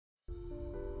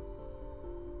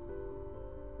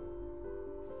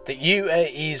The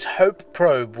UAE's Hope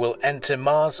probe will enter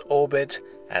Mars orbit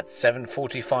at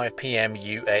 7:45 p.m.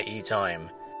 UAE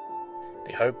time.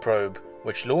 The Hope probe,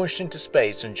 which launched into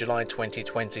space in July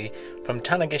 2020 from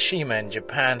Tanegashima in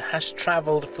Japan, has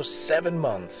traveled for 7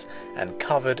 months and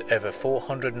covered over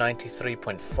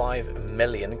 493.5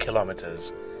 million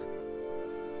kilometers.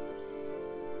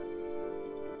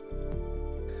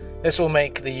 This will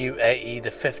make the UAE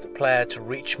the 5th player to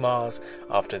reach Mars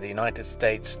after the United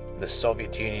States, the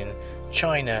Soviet Union,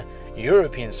 China,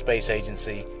 European Space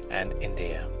Agency, and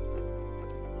India.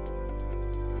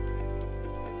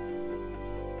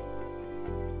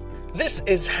 This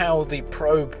is how the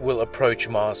probe will approach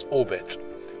Mars orbit.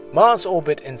 Mars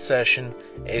orbit insertion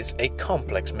is a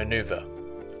complex maneuver,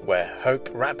 where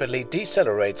Hope rapidly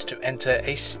decelerates to enter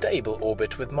a stable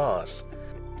orbit with Mars.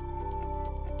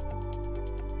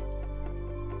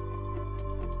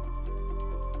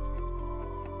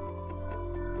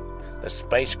 The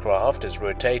spacecraft is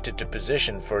rotated to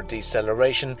position for a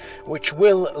deceleration which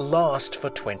will last for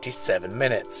 27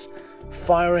 minutes.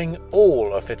 Firing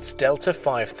all of its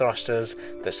Delta-V thrusters,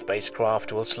 the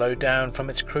spacecraft will slow down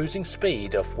from its cruising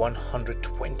speed of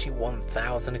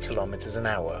 121,000 km an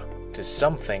hour to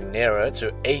something nearer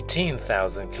to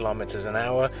 18,000 km an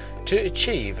hour to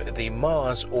achieve the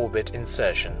Mars orbit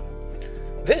insertion.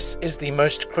 This is the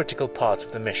most critical part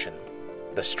of the mission.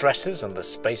 The stresses on the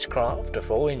spacecraft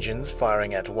of all engines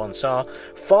firing at once are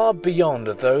far beyond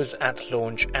those at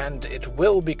launch, and it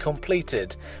will be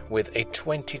completed with a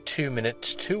 22-minute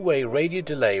two-way radio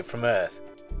delay from Earth.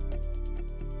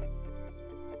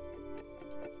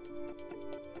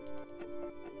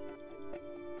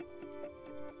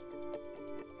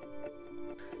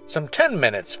 Some 10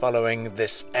 minutes following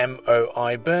this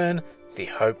MOI burn, the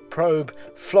Hope probe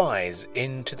flies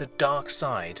into the dark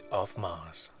side of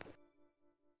Mars.